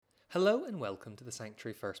Hello and welcome to the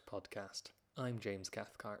Sanctuary First podcast. I'm James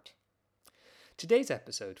Cathcart. Today's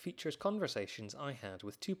episode features conversations I had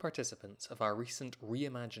with two participants of our recent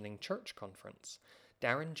Reimagining Church conference,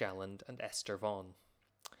 Darren Jalland and Esther Vaughan.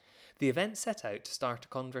 The event set out to start a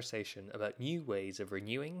conversation about new ways of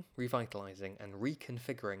renewing, revitalising and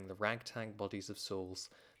reconfiguring the ragtag bodies of souls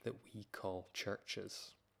that we call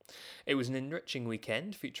churches. It was an enriching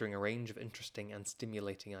weekend featuring a range of interesting and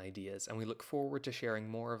stimulating ideas, and we look forward to sharing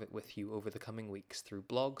more of it with you over the coming weeks through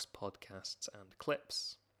blogs, podcasts, and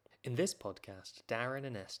clips. In this podcast, Darren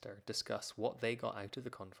and Esther discuss what they got out of the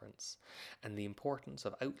conference and the importance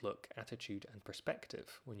of outlook, attitude, and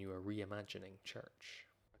perspective when you are reimagining church.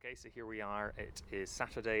 Okay, so here we are. It is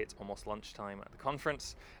Saturday. It's almost lunchtime at the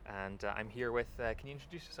conference, and I'm here with. Can you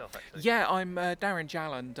introduce yourself, actually? Yeah, I'm Darren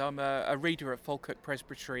Jalland. I'm a reader at Falkirk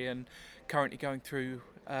Presbytery and currently going through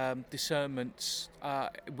discernments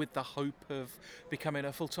with the hope of becoming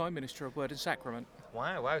a full-time minister of Word and Sacrament.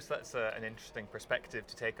 Wow, so that's an interesting perspective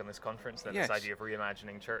to take on this conference, then, Yes. This idea of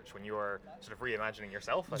reimagining church when you are sort of reimagining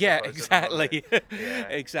yourself, I Yeah, suppose, exactly. Yeah.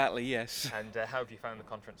 Exactly, yes. And how have you found the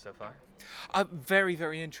conference so far? Very,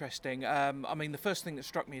 very interesting. I mean, the first thing that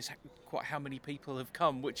struck me is quite how many people have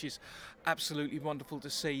come, which is absolutely wonderful to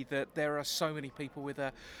see that there are so many people with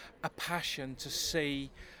a passion to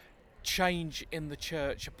see change in the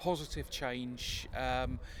church, a positive change,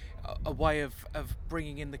 a way of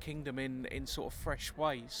bringing in the kingdom in sort of fresh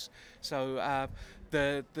ways. So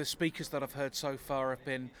the speakers that I've heard so far have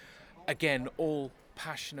been, again, all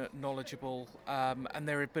passionate, knowledgeable, and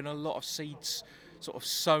there have been a lot of seeds sort of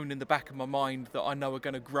sown in the back of my mind that I know are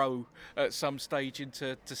going to grow at some stage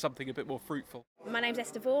into something a bit more fruitful. My name's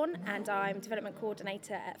Esther Vaughan and I'm Development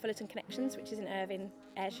Coordinator at Fullerton Connections, which is in Irvine,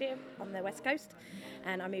 Ayrshire on the west coast,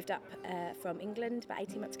 and I moved up from England about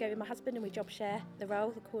 18 months ago with my husband, and we job share the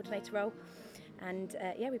coordinator role, and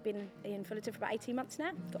we've been in Fullerton for about 18 months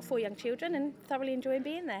now, got 4 young children and thoroughly enjoying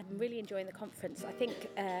being there. I'm really enjoying the conference. I think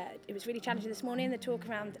it was really challenging this morning, the talk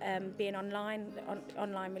around being online,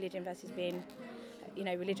 online religion versus being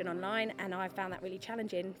religion online, and I found that really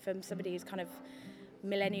challenging from somebody who's kind of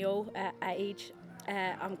millennial age.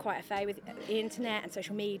 I'm quite a fair with the internet and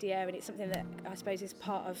social media, and it's something that I suppose is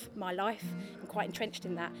part of my life. I'm quite entrenched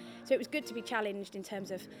in that, so it was good to be challenged in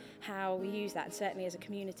terms of how we use that, and certainly as a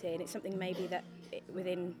community, and it's something maybe that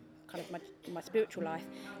within kind of my spiritual life,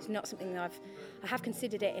 it's not something that I have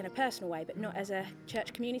considered it in a personal way, but not as a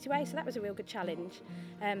church community way, so that was a real good challenge,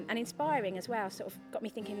 and inspiring as well. Sort of got me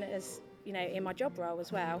thinking, as in my job role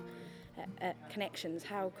as well, at Connections,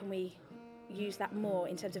 how can we use that more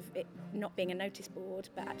in terms of it not being a notice board,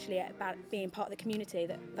 but actually about being part of the community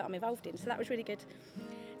that I'm involved in. So that was really good.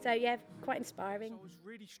 So yeah, quite inspiring. So I was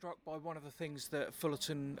really struck by one of the things that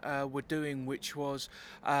Fullerton were doing, which was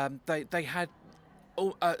they had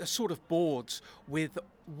a sort of boards with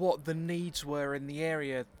what the needs were in the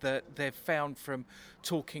area that they've found from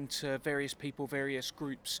talking to various people, various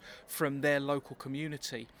groups from their local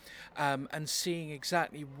community, and seeing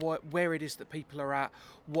exactly where it is that people are at,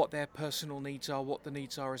 what their personal needs are, what the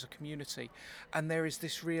needs are as a community. And there is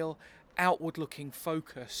this real outward-looking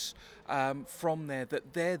focus from there,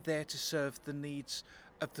 that they're there to serve the needs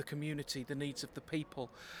of the community, the needs of the people.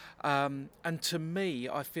 And to me,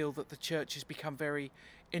 I feel that the church has become very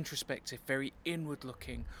introspective, very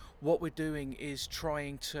inward-looking. What we're doing is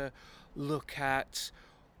trying to look at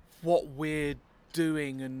what we're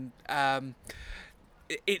doing, and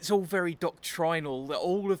it's all very doctrinal.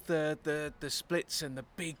 All of the splits and the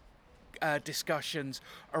big discussions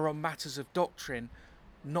are on matters of doctrine,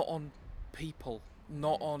 not on people,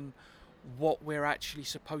 not on what we're actually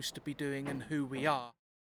supposed to be doing and who we are.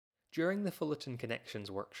 During the Fullerton Connections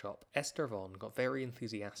workshop, Esther Vaughan got very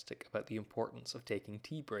enthusiastic about the importance of taking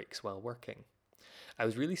tea breaks while working. I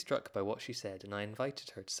was really struck by what she said, and I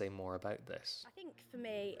invited her to say more about this. I think for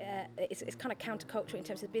me, it's kind of counterculture in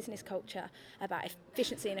terms of business culture about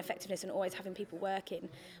efficiency and effectiveness and always having people working.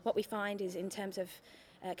 What we find is, in terms of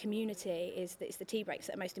community, is that it's the tea breaks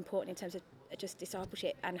that are most important in terms of just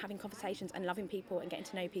discipleship and having conversations and loving people and getting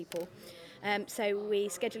to know people. So we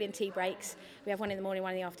schedule in tea breaks. We have one in the morning,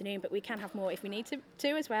 one in the afternoon, but we can have more if we need to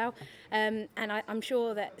as well. And I'm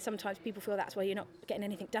sure that sometimes people feel that's why you're not getting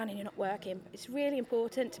anything done and you're not working. It's really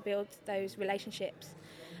important to build those relationships,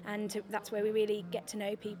 and that's where we really get to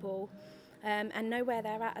know people. And know where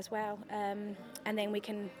they're at as well, and then we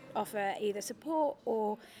can offer either support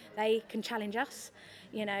or they can challenge us.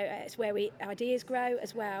 It's where ideas grow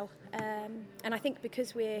as well, and I think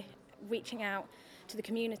because we're reaching out to the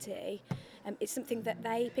community, it's something that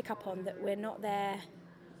they pick up on, that we're not there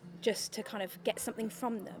just to kind of get something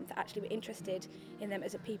from them, that actually we're interested in them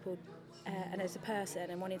as a people and as a person,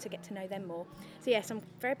 and wanting to get to know them more. So yes, I'm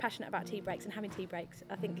very passionate about tea breaks and having tea breaks.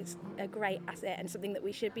 I think it's a great asset and something that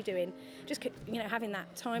we should be doing. Just having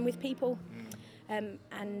that time with people,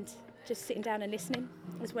 and just sitting down and listening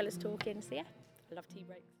as well as talking. So yeah, I love tea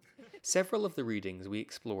breaks. Several of the readings we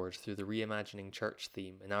explored through the Reimagining Church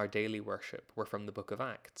theme in our daily worship were from the Book of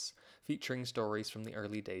Acts, featuring stories from the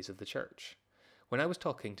early days of the church. When I was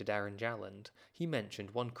talking to Darren Jalland, he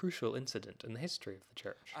mentioned one crucial incident in the history of the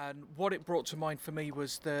church. And what it brought to mind for me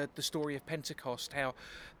was the story of Pentecost, how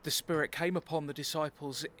the Spirit came upon the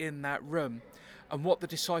disciples in that room. And what the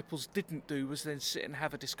disciples didn't do was then sit and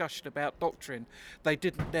have a discussion about doctrine. They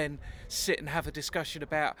didn't then sit and have a discussion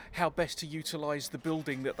about how best to utilise the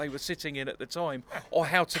building that they were sitting in at the time, or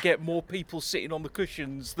how to get more people sitting on the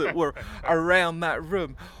cushions that were around that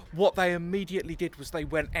room. What they immediately did was they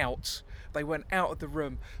went out. They went out of the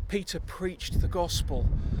room. Peter preached the gospel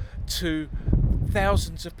to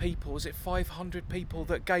thousands of people. Was it 500 people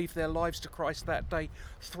that gave their lives to Christ that day?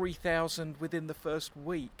 3,000 within the first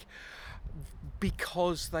week.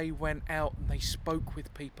 Because they went out and they spoke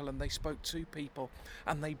with people and they spoke to people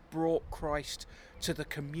and they brought Christ to the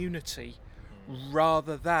community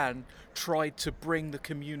rather than tried to bring the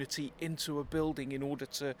community into a building in order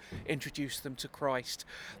to introduce them to Christ.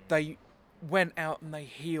 They went out and they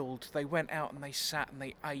healed. They went out and they sat and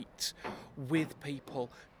they ate with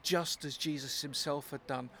people just as Jesus himself had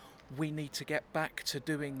done. We need to get back to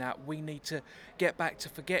doing that. We need to get back to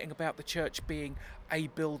forgetting about the church being a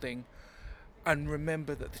building and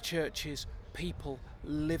remember that the church is people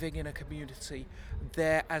living in a community,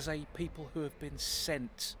 there as a people who have been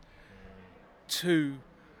sent to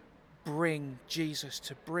bring Jesus,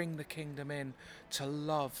 to bring the kingdom in, to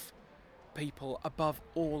love people above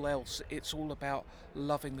all else. It's all about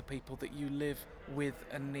loving the people that you live with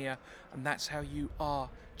and near, and that's how you are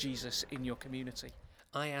Jesus in your community.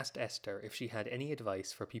 I asked Esther if she had any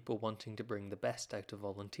advice for people wanting to bring the best out of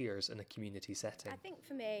volunteers in a community setting. I think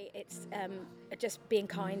for me it's just being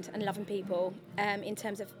kind and loving people, in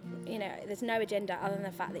terms of, there's no agenda other than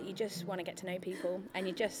the fact that you just want to get to know people and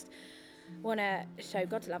you just want to show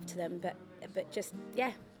God's love to them, but just,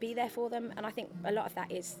 be there for them. And I think a lot of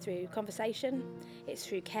that is through conversation, it's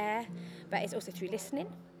through care, but it's also through listening.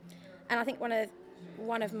 And I think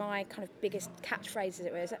one of my kind of biggest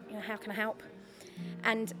catchphrases was, how can I help?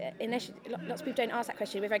 And initially, lots of people don't ask that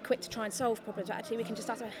question. We're very quick to try and solve problems, but actually we can just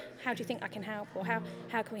ask, how do you think I can help? Or how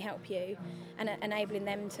can we help you? And enabling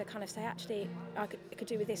them to kind of say, actually, I could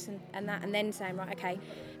do with this and that, and then saying, right, okay,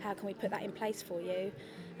 how can we put that in place for you?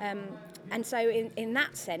 And so in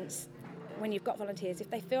that sense, when you've got volunteers, if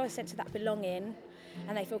they feel a sense of that belonging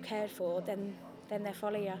and they feel cared for, then they'll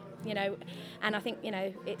follow you, And I think,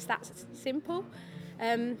 it's that simple.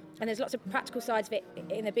 And there's lots of practical sides of it.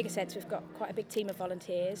 In the bigger sense, we've got quite a big team of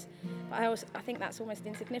volunteers, but I think that's almost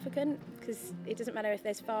insignificant, because it doesn't matter if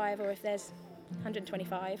there's 5 or if there's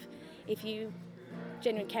 125. If you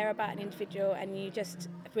genuinely care about an individual and you just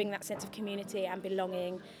bring that sense of community and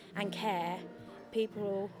belonging and care,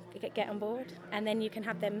 people get on board, and then you can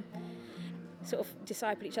have them sort of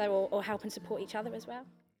disciple each other or help and support each other as well.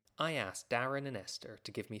 I asked Darren and Esther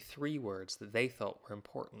to give me 3 words that they thought were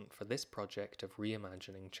important for this project of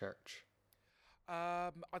reimagining church.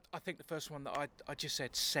 I think the first one that I just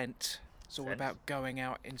said, sent. It's all about going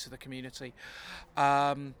out into the community.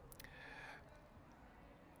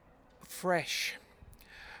 Fresh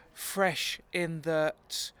in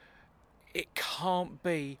that it can't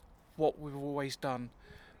be what we've always done,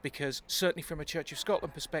 because certainly from a Church of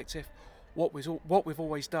Scotland perspective, what we've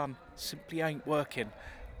always done simply ain't working.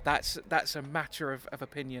 That's a matter of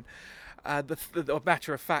opinion, a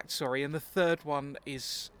matter of fact. Sorry. And the third one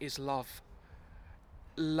is love.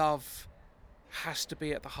 Love has to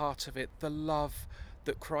be at the heart of it. The love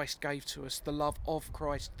that Christ gave to us, the love of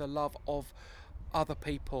Christ, the love of other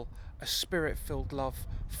people, a spirit-filled love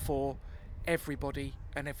for everybody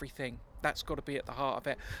and everything. That's got to be at the heart of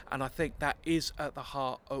it, and I think that is at the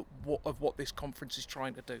heart of what this conference is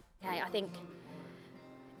trying to do. Yeah, I think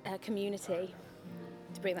community,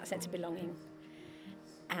 to bring that sense of belonging,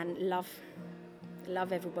 and love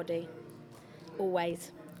everybody,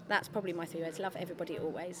 always. That's probably my 3 words, love everybody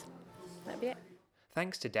always. That'd be it.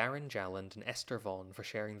 Thanks to Darren Jalland and Esther Vaughan for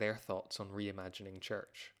sharing their thoughts on reimagining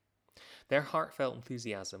church. Their heartfelt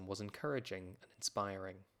enthusiasm was encouraging and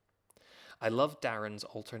inspiring. I loved Darren's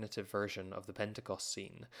alternative version of the Pentecost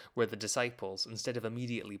scene, where the disciples, instead of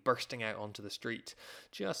immediately bursting out onto the street,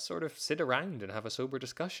 just sort of sit around and have a sober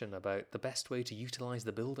discussion about the best way to utilise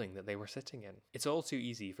the building that they were sitting in. It's all too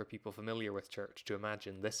easy for people familiar with church to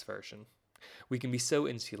imagine this version. We can be so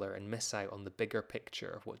insular and miss out on the bigger picture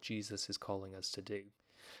of what Jesus is calling us to do.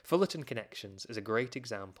 Fullerton Connections is a great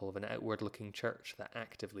example of an outward-looking church that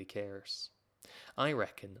actively cares. I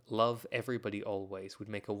reckon love everybody always would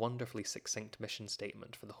make a wonderfully succinct mission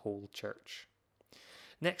statement for the whole church.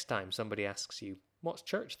 Next time somebody asks you, what's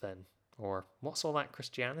church then? Or what's all that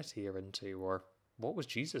Christianity you're into? Or what was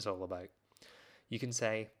Jesus all about? You can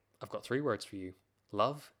say, I've got 3 words for you.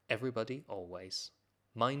 Love everybody always.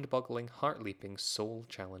 Mind-boggling, heart-leaping,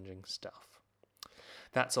 soul-challenging stuff.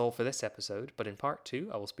 That's all for this episode, but in part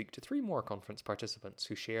 2 I will speak to 3 more conference participants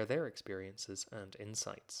who share their experiences and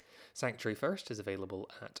insights. Sanctuary First is available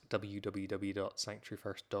at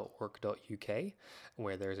www.sanctuaryfirst.org.uk,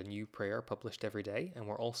 where there's a new prayer published every day, and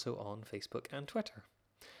we're also on Facebook and Twitter.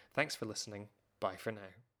 Thanks for listening. Bye for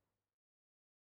now.